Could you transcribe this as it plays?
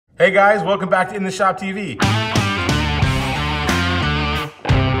Hey guys, welcome back to In the Shop TV.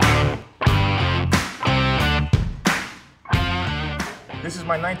 This is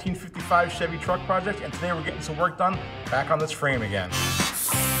my 1955 Chevy truck project, and today we're getting some work done back on this frame again.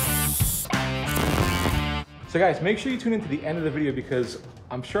 So guys, make sure you tune into the end of the video because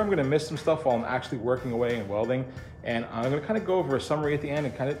I'm sure I'm gonna miss some stuff while I'm actually working away and welding. And I'm gonna kind of go over a summary at the end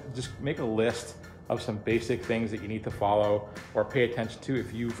and kind of just make a list of some basic things that you need to follow or pay attention to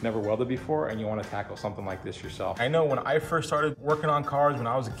if you've never welded before and you want to tackle something like this yourself. I know when I first started working on cars when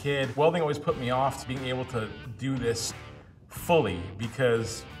I was a kid, welding always put me off to being able to do this fully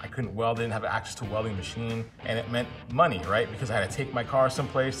because I couldn't weld, didn't have access to a welding machine, and it meant money, right? Because I had to take my car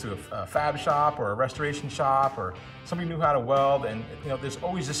someplace to a fab shop or a restoration shop or somebody knew how to weld, and you know, there's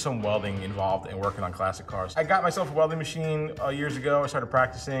always just some welding involved in working on classic cars. I got myself a welding machine years ago. I started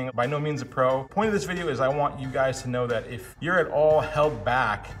practicing, by no means a pro. Point of this video is I want you guys to know that if you're at all held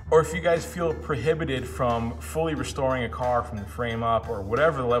back, or if you guys feel prohibited from fully restoring a car from the frame up or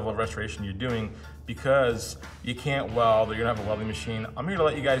whatever the level of restoration you're doing, because you can't weld or you don't have a welding machine, I'm here to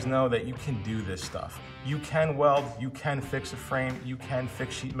let you guys know that you can do this stuff. You can weld, you can fix a frame, you can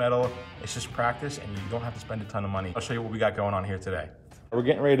fix sheet metal. It's just practice and you don't have to spend a ton of money. I'll show you what we got going on here today. We're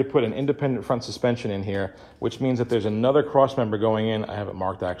getting ready to put an independent front suspension in here, which means that there's another cross member going in. I have it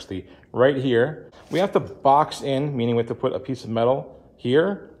marked actually right here. We have to box in, meaning we have to put a piece of metal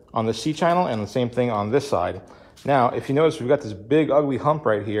here on the C channel and the same thing on this side. Now, if you notice, we've got this big ugly hump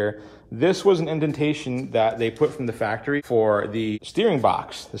right here. This was an indentation that they put from the factory for the steering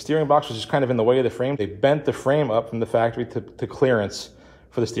box. The steering box was just kind of in the way of the frame. They bent the frame up from the factory to clearance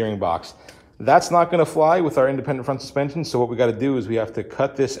for the steering box. That's not gonna fly with our independent front suspension, so what we gotta do is we have to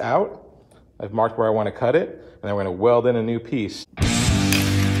cut this out. I've marked where I wanna cut it, and then we're gonna weld in a new piece.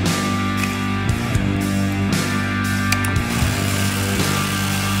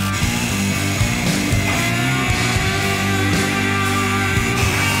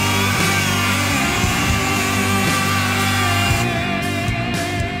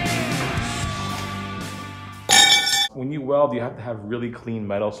 When you weld, you have to have really clean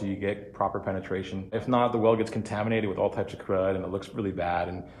metal so you get proper penetration. If not, the weld gets contaminated with all types of crud and it looks really bad,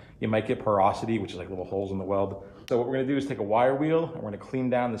 and you might get porosity, which is like little holes in the weld. So what we're gonna do is take a wire wheel and we're gonna clean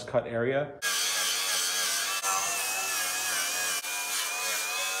down this cut area.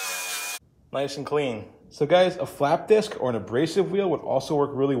 Nice and clean. So guys, a flap disc or an abrasive wheel would also work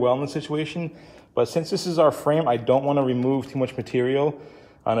really well in this situation, but since this is our frame, I don't wanna remove too much material.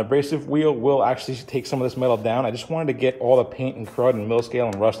 An abrasive wheel will actually take some of this metal down. I just wanted to get all the paint and crud and mill scale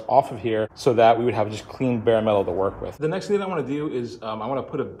and rust off of here so that we would have just clean bare metal to work with. The next thing that I want to do is I want to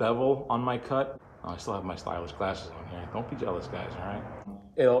put a bevel on my cut. Oh, I still have my stylish glasses on here. Don't be jealous, guys, all right?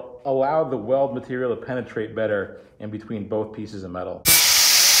 It'll allow the weld material to penetrate better in between both pieces of metal.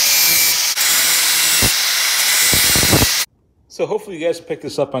 So hopefully you guys pick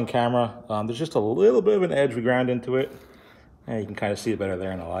this up on camera. There's just a little bit of an edge we ground into it. And you can kind of see it better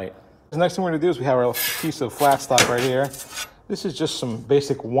there in the light. The next thing we're gonna do is we have our piece of flat stock right here. This is just some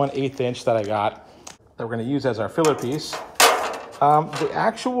basic 1/8 inch that I got that we're gonna use as our filler piece. The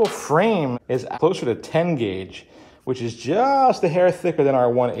actual frame is closer to 10 gauge, which is just a hair thicker than our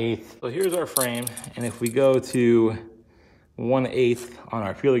 1/8. So here's our frame, and if we go to 1/8 on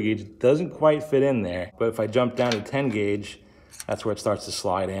our feeler gauge, it doesn't quite fit in there. But if I jump down to 10 gauge, that's where it starts to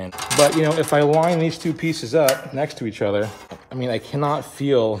slide in. But you know, if I line these two pieces up next to each other, I mean, I cannot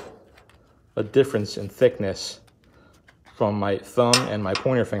feel a difference in thickness from my thumb and my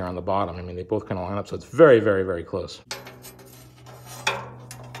pointer finger on the bottom. I mean, they both kind of line up, so it's very, very, very close.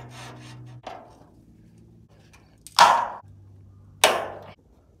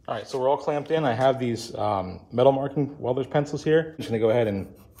 All right, so we're all clamped in. I have these metal marking welder's pencils here. I'm just gonna go ahead and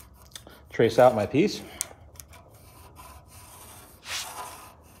trace out my piece.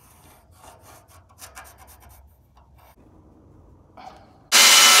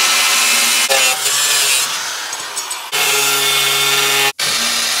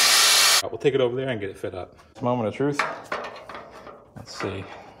 We'll take it over there and get it fit up. Moment of truth. Let's see.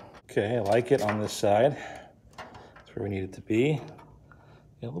 Okay, I like it on this side. That's where we need it to be.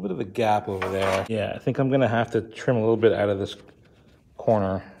 A little bit of a gap over there. Yeah, I think I'm gonna have to trim a little bit out of this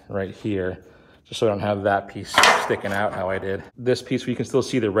corner right here, just so I don't have that piece sticking out how I did. This piece where you can still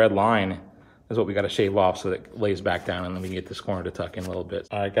see the red line is what we gotta shave off so that it lays back down, and then we can get this corner to tuck in a little bit.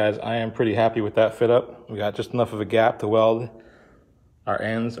 All right, guys, I am pretty happy with that fit up. We got just enough of a gap to weld. Our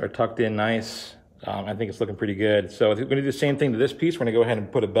ends are tucked in nice. I think it's looking pretty good. So we're gonna do the same thing to this piece. We're gonna go ahead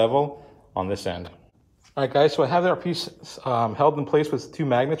and put a bevel on this end. All right, guys, so I have our piece held in place with two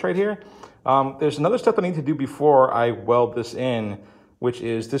magnets right here. There's another step I need to do before I weld this in. which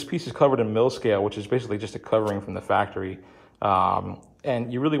is this piece is covered in mill scale, which is basically just a covering from the factory.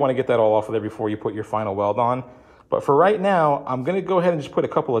 And you really want to get that all off of there before you put your final weld on. But for right now, I'm going to go ahead and just put a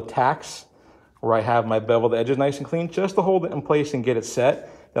couple of tacks where I have my beveled edges nice and clean, just to hold it in place and get it set.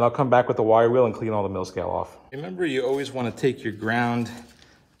 Then I'll come back with the wire wheel and clean all the mill scale off. Remember, you always want to take your ground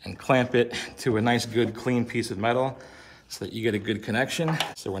and clamp it to a nice, good, clean piece of metal so that you get a good connection.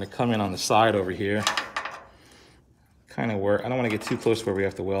 So we're going to come in on the side over here, kind of where, I don't want to get too close to where we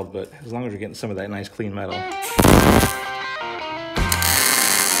have to weld, but as long as we're getting some of that nice, clean metal.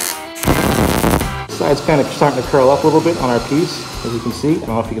 Side's kind of starting to curl up a little bit on our piece, as you can see. I don't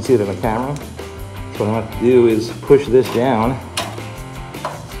know if you can see it in the camera. So what I'm going to have to do is push this down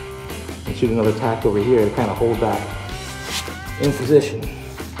and shoot another tack over here to kind of hold that in position.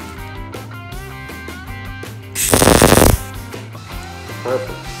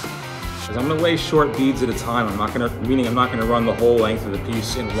 Perfect. As I'm going to lay short beads at a time. I'm not going to run the whole length of the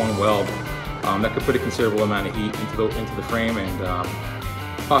piece in one weld. That could put a considerable amount of heat into the frame and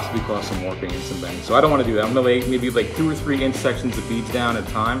possibly cause some warping and some bending. So I don't want to do that. I'm going to lay maybe like 2 or 3 inch sections of beads down at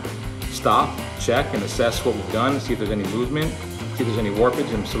a time. Stop, check, and assess what we've done, see if there's any movement, see if there's any warpage,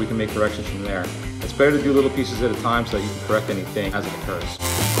 and so we can make corrections from there. It's better to do little pieces at a time so that you can correct anything as it occurs.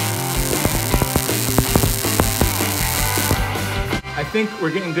 I think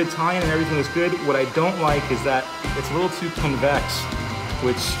we're getting good tie-in and everything is good. What I don't like is that it's a little too convex,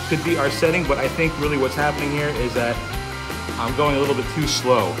 which could be our setting, but I think really what's happening here is that I'm going a little bit too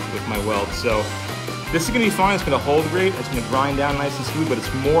slow with my weld. So this is gonna be fine, it's gonna hold great, it's gonna grind down nice and smooth, but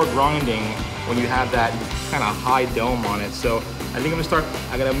it's more grinding when you have that kind of high dome on it. So I think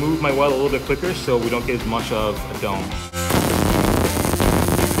I'm gonna move my weld a little bit quicker so we don't get as much of a dome.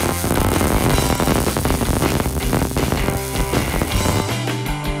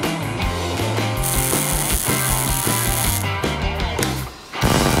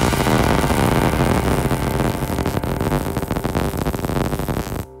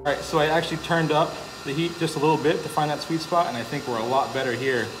 All right, so I actually turned up the heat just a little bit to find that sweet spot, and I think we're a lot better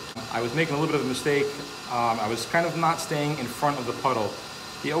here. I was making a little bit of a mistake. I was kind of not staying in front of the puddle.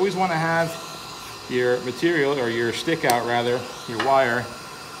 You always want to have your material, or your stick out rather, your wire,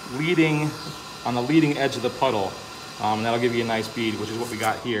 leading on the leading edge of the puddle. And that'll give you a nice bead, which is what we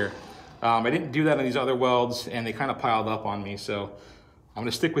got here. I didn't do that on these other welds, and they kind of piled up on me. So I'm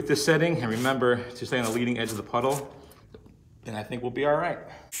gonna stick with this setting, and remember to stay on the leading edge of the puddle, and I think we'll be all right.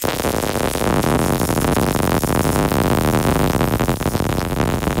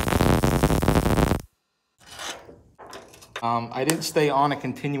 I didn't stay on a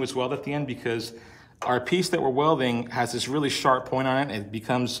continuous weld at the end because our piece that we're welding has this really sharp point on it. It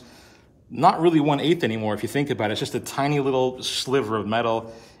becomes not really 1/8 anymore if you think about it. It's just a tiny little sliver of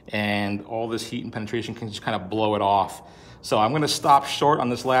metal, and all this heat and penetration can just kind of blow it off. So I'm gonna stop short on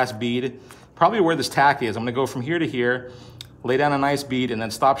this last bead, probably where this tack is. I'm gonna go from here to here, lay down a nice bead, and then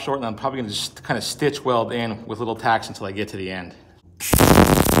stop short, and I'm probably gonna just kind of stitch weld in with little tacks until I get to the end.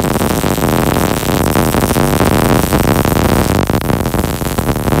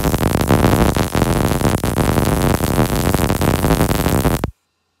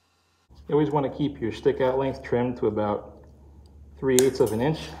 You always want to keep your stick out length trimmed to about 3/8 of an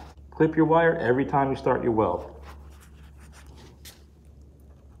inch. Clip your wire every time you start your weld.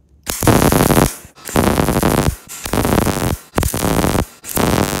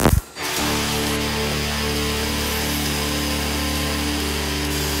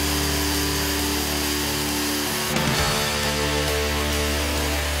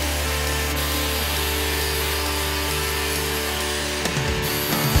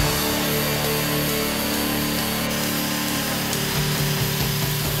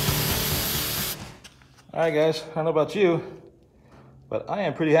 All right, guys, I don't know about you, but I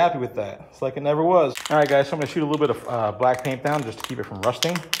am pretty happy with that. It's like it never was. All right, guys, so I'm gonna shoot a little bit of black paint down just to keep it from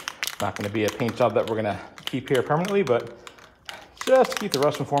rusting. Not gonna be a paint job that we're gonna keep here permanently, but just to keep the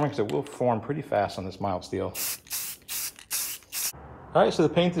rust from forming, because it will form pretty fast on this mild steel. All right, so the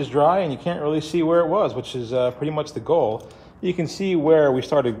paint is dry and you can't really see where it was, which is pretty much the goal. You can see where we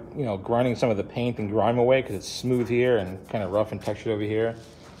started, grinding some of the paint and grime away because it's smooth here and kind of rough and textured over here.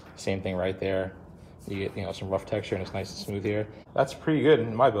 Same thing right there. You get, some rough texture and it's nice and smooth here. That's pretty good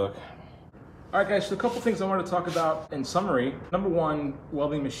in my book. All right, guys, so a couple things I wanted to talk about in summary. Number one,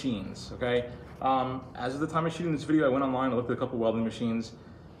 welding machines, okay? As of the time of shooting this video, I went online and looked at a couple welding machines.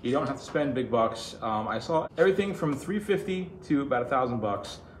 You don't have to spend big bucks. I saw everything from $350 to about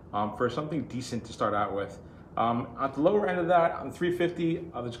 $1,000 for something decent to start out with. At the lower end of that, on the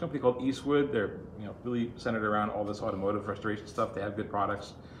 $350, there's a company called Eastwood. They're really centered around all this automotive restoration stuff. They have good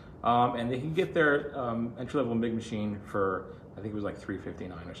products. And they can get their entry-level MIG machine for I think it was like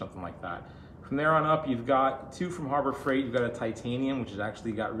 $359 or something like that. From there on up, you've got two from Harbor Freight. You've got a titanium, which has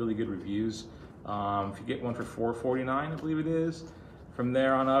actually got really good reviews. If you get one for $449, I believe it is. From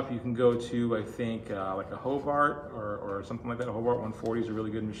there on up, you can go to, I think, like a Hobart or something like that. A Hobart 140 is a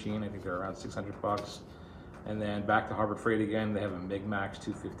really good machine. I think they're around 600 bucks. And then back to Harbor Freight again, they have a MIG Max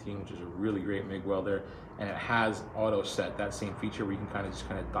 215, which is a really great MIG welder. And it has auto set, that same feature where you can just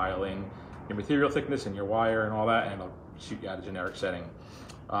dial in your material thickness and your wire and all that, and it'll shoot you out a generic setting.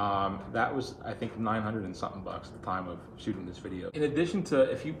 That was, I think, 900 and something bucks at the time of shooting this video. In addition to,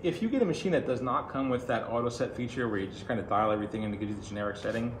 if you get a machine that does not come with that auto set feature where you just kind of dial everything in to give you the generic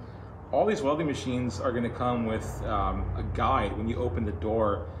setting, all these welding machines are going to come with a guide. When you open the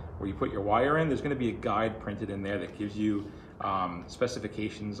door where you put your wire in, there's going to be a guide printed in there that gives you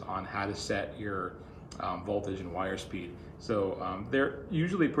specifications on how to set your voltage and wire speed. So they're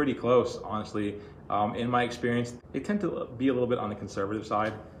usually pretty close, honestly. In my experience, they tend to be a little bit on the conservative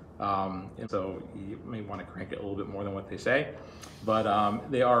side. And so you may want to crank it a little bit more than what they say. But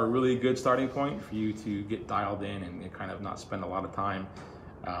they are a really good starting point for you to get dialed in and kind of not spend a lot of time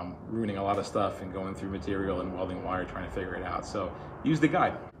ruining a lot of stuff and going through material and welding wire trying to figure it out. So use the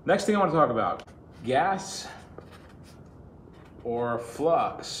guide. Next thing I want to talk about, gas or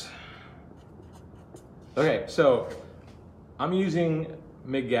flux. Okay, so I'm using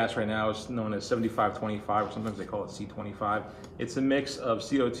MIG gas right now. It's known as 7525, or sometimes they call it C25. It's a mix of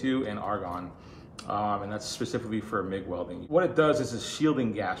CO2 and argon, and that's specifically for MIG welding. What it does is a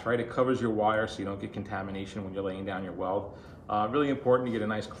shielding gas, right? It covers your wire so you don't get contamination when you're laying down your weld. Really important to get a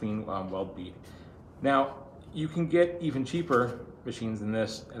nice clean weld bead. Now, you can get even cheaper machines than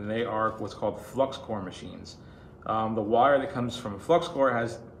this, and they are what's called flux core machines. The wire that comes from a flux core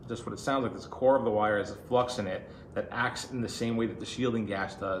has just what it sounds like. This core of the wire has a flux in it that acts in the same way that the shielding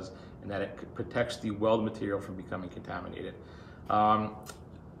gas does, and that it protects the weld material from becoming contaminated.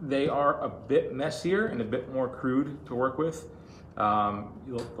 They are a bit messier and a bit more crude to work with.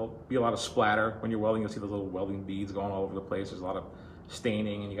 There'll be a lot of splatter when you're welding. You'll see those little welding beads going all over the place. There's a lot of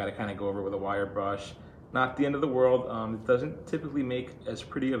staining, and you got to kind of go over it with a wire brush. Not the end of the world. It doesn't typically make as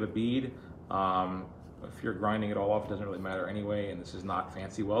pretty of a bead. If you're grinding it all off, it doesn't really matter anyway, and this is not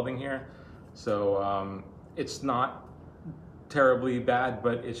fancy welding here. So it's not terribly bad,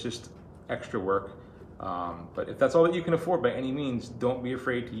 but it's just extra work. But if that's all that you can afford by any means, don't be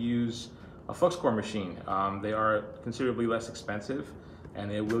afraid to use a flux core machine. They are considerably less expensive,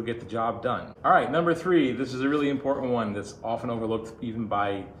 and they will get the job done. All right, number 3, this is a really important one that's often overlooked even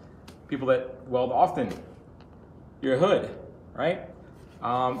by people that weld often. Your hood, right?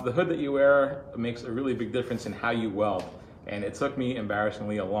 The hood that you wear makes a really big difference in how you weld, and it took me,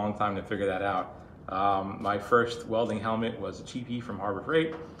 embarrassingly, a long time to figure that out. My first welding helmet was a cheapie from Harbor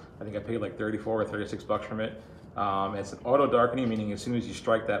Freight. I think I paid like 34 or 36 bucks from it. It's an auto darkening, meaning as soon as you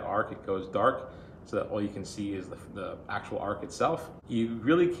strike that arc, it goes dark, so that all you can see is the actual arc itself. You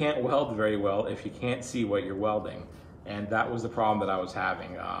really can't weld very well if you can't see what you're welding, and that was the problem that I was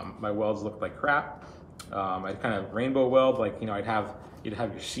having. My welds looked like crap. I'd kind of rainbow weld, like, you know, you'd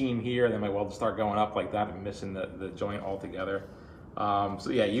have your seam here, and then my weld would start going up like that and missing the joint altogether. So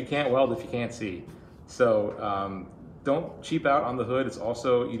yeah, you can't weld if you can't see. So don't cheap out on the hood. It's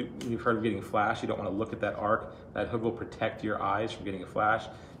also, you've heard of getting flash. You don't want to look at that arc. That hood will protect your eyes from getting a flash.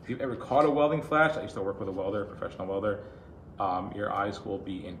 If you've ever caught a welding flash, I used to work with a welder, a professional welder, your eyes will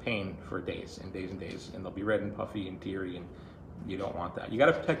be in pain for days and days and days, and they'll be red and puffy and teary, and you don't want that. You got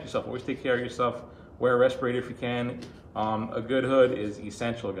to protect yourself. Always take care of yourself. Wear a respirator if you can. A good hood is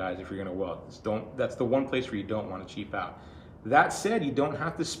essential, guys, if you're going to weld. That's the one place where you don't want to cheap out. That said, you don't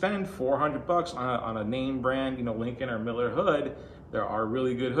have to spend 400 bucks on a name brand, you know, Lincoln or Miller hood. There are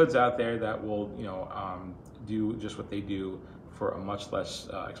really good hoods out there that will, you know, do just what they do for a much less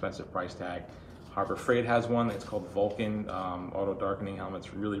expensive price tag. Harbor Freight has one that's called Vulcan auto darkening helmet.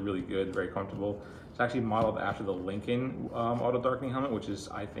 It's really, really good, very comfortable. It's actually modeled after the Lincoln auto darkening helmet, which is,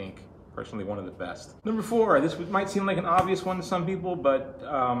 I think, personally one of the best. Number 4, this might seem like an obvious one to some people, but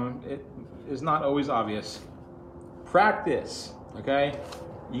it is not always obvious. Practice, okay?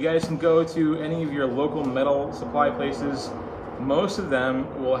 You guys can go to any of your local metal supply places. Most of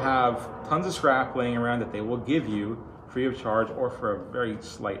them will have tons of scrap laying around that they will give you free of charge or for a very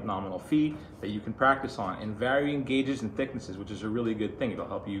slight nominal fee that you can practice on in varying gauges and thicknesses, which is a really good thing. It'll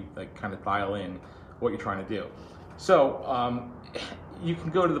help you like kind of dial in what you're trying to do. So you can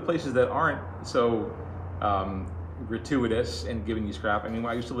go to the places that aren't so gratuitous and giving you scrap. I mean,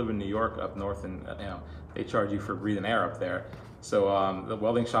 I used to live in New York up north, and you know, they charge you for breathing air up there. So the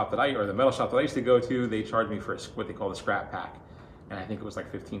welding shop or the metal shop that I used to go to, they charged me for what they call the scrap pack. And I think it was like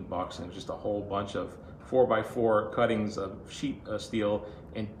 15 bucks, and it was just a whole bunch of 4x4 cuttings of sheet steel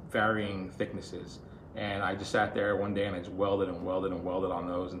in varying thicknesses. And I just sat there one day and I just welded and welded and welded on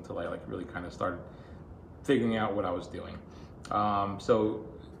those until I like really kind of started figuring out what I was doing. So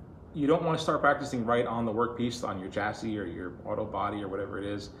you don't want to start practicing right on the workpiece on your chassis or your auto body or whatever it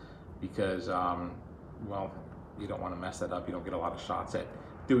is, because well, you don't want to mess that up. You don't get a lot of shots at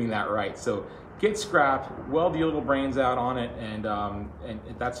doing that right. So get scrap, weld your little brains out on it, and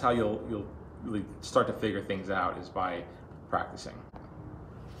that's how you'll really start to figure things out, is by practicing.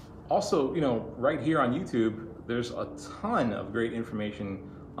 Also, you know, right here on YouTube, there's a ton of great information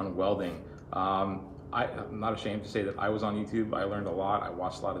on welding. I'm not ashamed to say that I was on YouTube. I learned a lot. I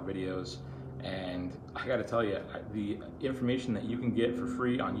watched a lot of videos, and I got to tell you, the information that you can get for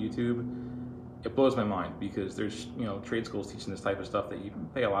free on YouTube, it blows my mind, because there's, you know, trade schools teaching this type of stuff that you can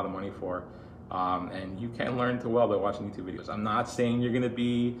pay a lot of money for, and you can learn to weld by watching YouTube videos. I'm not saying you're going to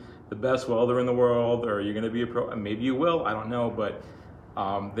be the best welder in the world, or you're going to be a pro. Maybe you will, I don't know, but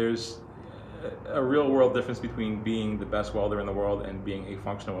there's a real world difference between being the best welder in the world and being a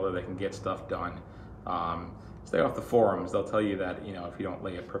functional welder that can get stuff done. Stay off the forums. They'll tell you that, you know, if you don't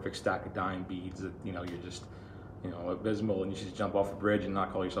lay a perfect stack of dime beads, that, you know, you're just, you know, abysmal and you should just jump off a bridge and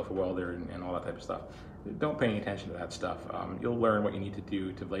not call yourself a welder and all that type of stuff. Don't pay any attention to that stuff. You'll learn what you need to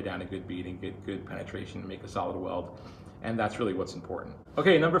do to lay down a good bead and get good penetration and make a solid weld. And that's really what's important.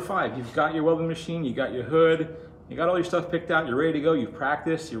 Okay, number 5, you've got your welding machine, you got your hood, you got all your stuff picked out, you're ready to go, you've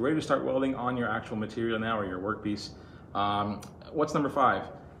practiced, you're ready to start welding on your actual material now, or your workpiece. What's number 5?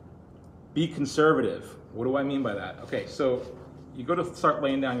 Be conservative. What do I mean by that? Okay, so you go to start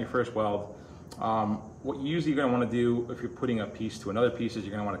laying down your first weld. What usually you're going to want to do if you're putting a piece to another piece is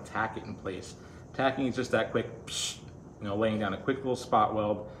you're going to want to tack it in place. Tacking is just that quick, you know, laying down a quick little spot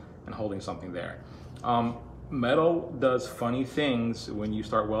weld and holding something there. Metal does funny things when you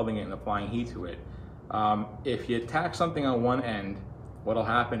start welding it and applying heat to it. If you tack something on one end, what'll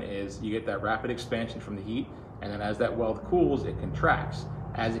happen is you get that rapid expansion from the heat, and then as that weld cools, it contracts.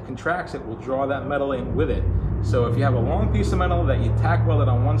 As it contracts, it will draw that metal in with it. So if you have a long piece of metal that you tack welded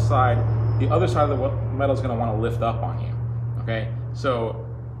on one side, the other side of the metal is going to want to lift up on you. Okay, so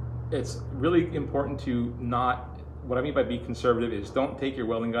it's really important to not, what I mean by be conservative is don't take your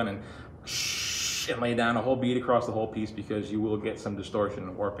welding gun and lay down a whole bead across the whole piece, because you will get some distortion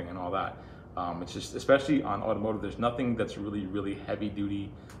and warping and all that. It's just, especially on automotive, there's nothing that's really heavy duty,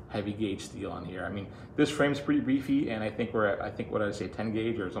 heavy gauge steel on here. I mean, this frame's pretty beefy, and I think we're at, what did I say, 10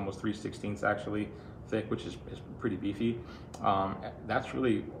 gauge, or it's almost 3/16 actually thick, which is pretty beefy. That's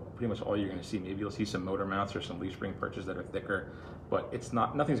really pretty much all you're going to see. Maybe you'll see some motor mounts or some leaf spring perches that are thicker, but it's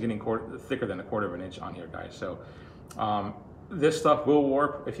not, nothing's getting thicker than 1/4 of an inch on here, guys. So this stuff will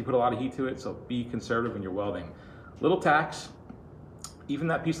warp if you put a lot of heat to it, so be conservative when you're welding. Little tacks. Even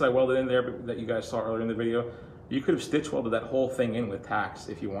that piece that I welded in there that you guys saw earlier in the video, you could have stitch welded that whole thing in with tacks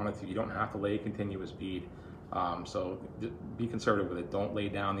if you wanted to. You don't have to lay a continuous bead. So be conservative with it. Don't lay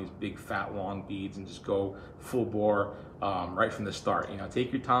down these big fat long beads and just go full bore right from the start. You know,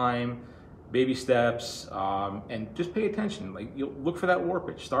 take your time, baby steps, and just pay attention. Like, you'll look for that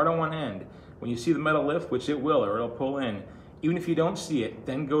warpage. Start on one end. When you see the metal lift, which it will, or it'll pull in, even if you don't see it,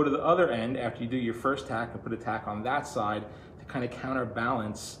 then go to the other end after you do your first tack and put a tack on that side to kind of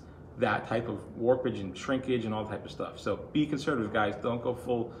counterbalance that type of warpage and shrinkage and all type of stuff. So be conservative, guys. Don't go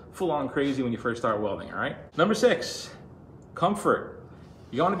full on crazy when you first start welding, all right? Number 6, comfort.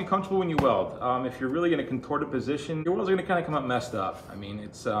 You want to be comfortable when you weld. If you're really in a contorted position, your welds are going to kind of come up messed up. I mean,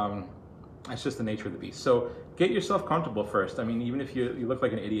 it's just the nature of the beast. So get yourself comfortable first. I mean, even if you look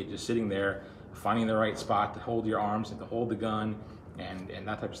like an idiot just sitting there, finding the right spot to hold your arms and to hold the gun and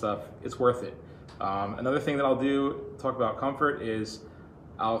that type of stuff, it's worth it. Another thing that I'll do, talk about comfort, is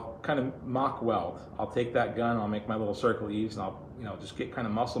I'll kind of mock weld. I'll take that gun, I'll make my little circle eaves, and I'll just get kind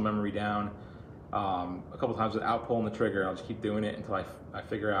of muscle memory down a couple times without pulling the trigger. I'll just keep doing it until I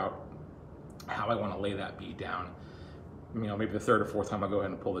figure out how I want to lay that bead down. You know, maybe the 3rd or 4th time I'll go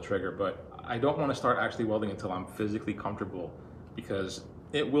ahead and pull the trigger, but I don't want to start actually welding until I'm physically comfortable, because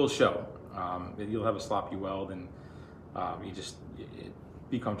it will show. You'll have a sloppy weld, and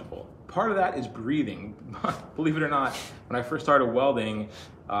be comfortable. Part of that is breathing. Believe it or not, when I first started welding,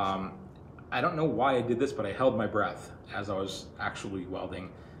 I don't know why I did this, but I held my breath as I was actually welding,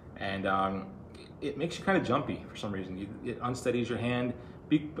 and it makes you kind of jumpy for some reason. It unsteadies your hand.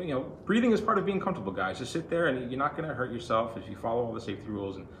 Breathing is part of being comfortable, guys. Just sit there, and you're not going to hurt yourself if you follow all the safety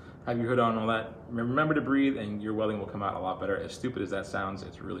rules and have your hood on and all that. Remember to breathe, and your welding will come out a lot better. As stupid as that sounds,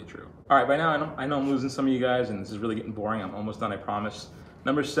 it's really true. All right, by now I know I'm losing some of you guys, and this is really getting boring. I'm almost done, I promise.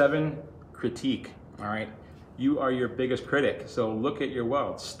 Number 7, critique. All right, you are your biggest critic, so look at your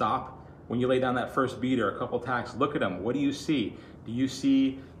welds. Stop when you lay down that first bead or a couple tacks, look at them. What do you see? Do you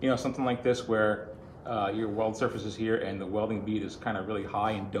see, you know, something like this where your weld surface is here and the welding bead is kind of really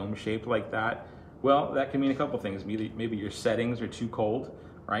high and dome shaped like that? Well, that can mean a couple things. Maybe your settings are too cold,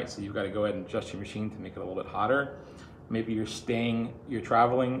 right? So you've got to go ahead and adjust your machine to make it a little bit hotter. Maybe you're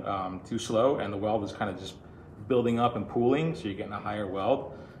traveling too slow and the weld is kind of just building up and pooling, so you're getting a higher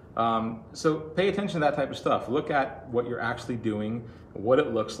weld. So pay attention to that type of stuff. Look at what you're actually doing, what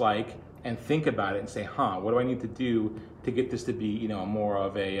it looks like, and think about it and say, what do I need to do to get this to be, you know, more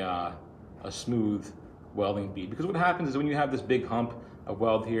of a smooth welding bead? Because what happens is when you have this big hump of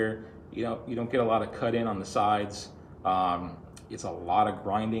weld here, you know, you don't get a lot of cut in on the sides. It's a lot of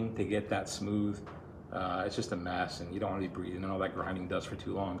grinding to get that smooth. It's just a mess, and you don't want to be breathing and all that grinding does for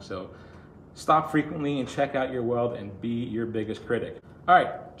too long. So stop frequently and check out your weld and be your biggest critic. All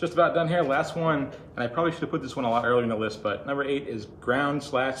right, just about done here. Last one, and I probably should have put this one a lot earlier in the list, but number 8 is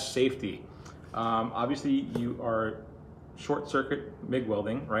ground/safety. Obviously, you are short circuit MIG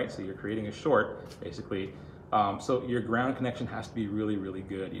welding, right? So you're creating a short, basically. So your ground connection has to be really, really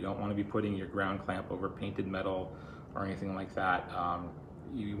good. You don't want to be putting your ground clamp over painted metal or anything like that.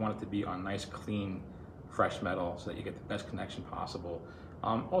 You want it to be on nice, clean, fresh metal so that you get the best connection possible.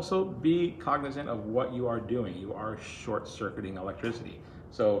 Also, be cognizant of what you are doing. You are short-circuiting electricity.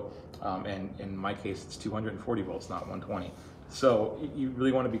 So, and in my case, it's 240 volts, not 120. So you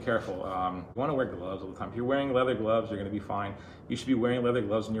really want to be careful. You want to wear gloves all the time. If you're wearing leather gloves, you're going to be fine. You should be wearing leather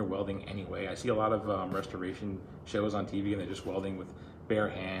gloves when you're welding anyway. I see a lot of restoration shows on TV and they're just welding with bare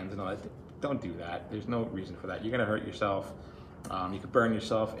hands and all that. Don't do that. There's no reason for that. You're going to hurt yourself. You could burn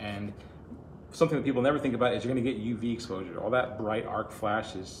yourself, and something that people never think about is you're going to get UV exposure. All that bright arc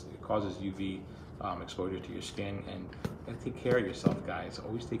flash causes UV exposure to your skin, and you gotta take care of yourself, guys.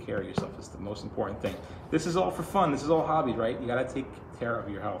 Always take care of yourself. It's the most important thing. This is all for fun. This is all hobbies, right? You gotta take care of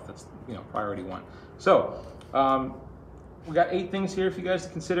your health. That's, you know, priority 1. So we got 8 things here for you guys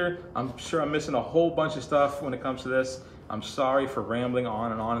to consider. I'm sure I'm missing a whole bunch of stuff when it comes to this. I'm sorry for rambling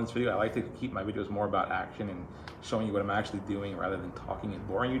on and on in this video. I like to keep my videos more about action and showing you what I'm actually doing rather than talking and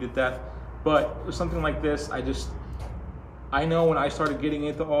boring you to death. But with something like this, I know when I started getting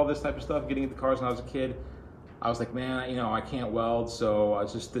into all this type of stuff, getting into cars when I was a kid, I was like, man, you know, I can't weld, so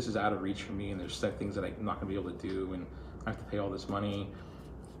this is out of reach for me, and there's certain things that I'm not gonna be able to do, and I have to pay all this money.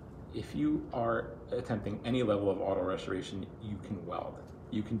 If you are attempting any level of auto restoration, you can weld.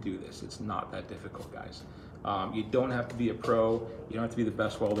 You can do this. It's not that difficult, guys. You don't have to be a pro. You don't have to be the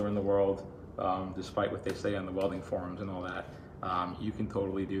best welder in the world, despite what they say on the welding forums and all that. You can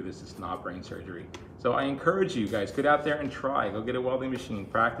totally do this. It's not brain surgery. So I encourage you guys, get out there and try. Go get a welding machine,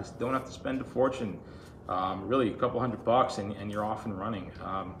 practice. Don't have to spend a fortune. Really a couple $100 and you're off and running.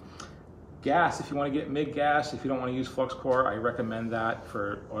 Gas, if you want to get MIG gas, if you don't want to use flux core, I recommend that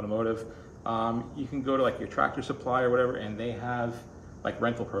for automotive. You can go to like your Tractor Supply or whatever, and they have like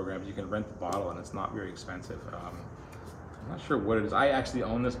rental programs. You can rent the bottle and it's not very expensive. I'm not sure what it is. I actually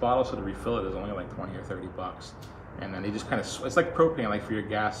own this bottle, so to refill it is only like 20 or 30 bucks. And then they just kind of, it's like propane, like for your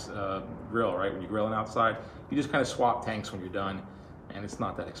gas grill, right? When you're grilling outside, you just kind of swap tanks when you're done, and it's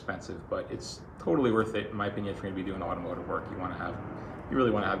not that expensive, but it's totally worth it, in my opinion, if you're gonna be doing automotive work. You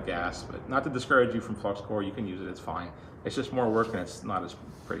really want to have gas, but not to discourage you from flux core. You can use it, it's fine. It's just more work and it's not as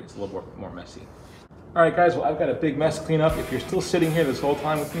pretty. It's a little more messy. All right, guys, well, I've got a big mess to clean up. If you're still sitting here this whole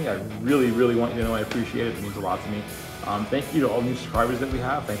time with me, I really, really want you to know I appreciate it. It means a lot to me. Thank you to all new subscribers that we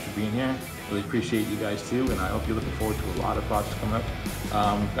have. Thanks for being here. Really appreciate you guys too, and I hope you're looking forward to a lot of projects coming up.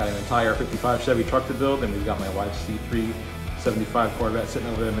 We've got an entire 55 Chevy truck to build, and we've got my wife's C3 75 Corvette sitting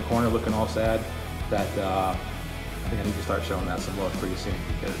over there in the corner looking all sad. That I think I need to start showing that some love pretty soon,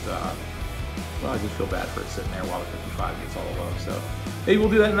 because well, I just feel bad for it sitting there while the 55 gets all the love. So maybe we'll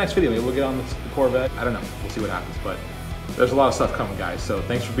do that in the next video. Maybe we'll get on the Corvette. I don't know. We'll see what happens, but there's a lot of stuff coming, guys. So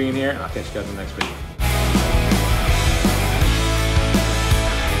thanks for being here, and I'll catch you guys in the next video.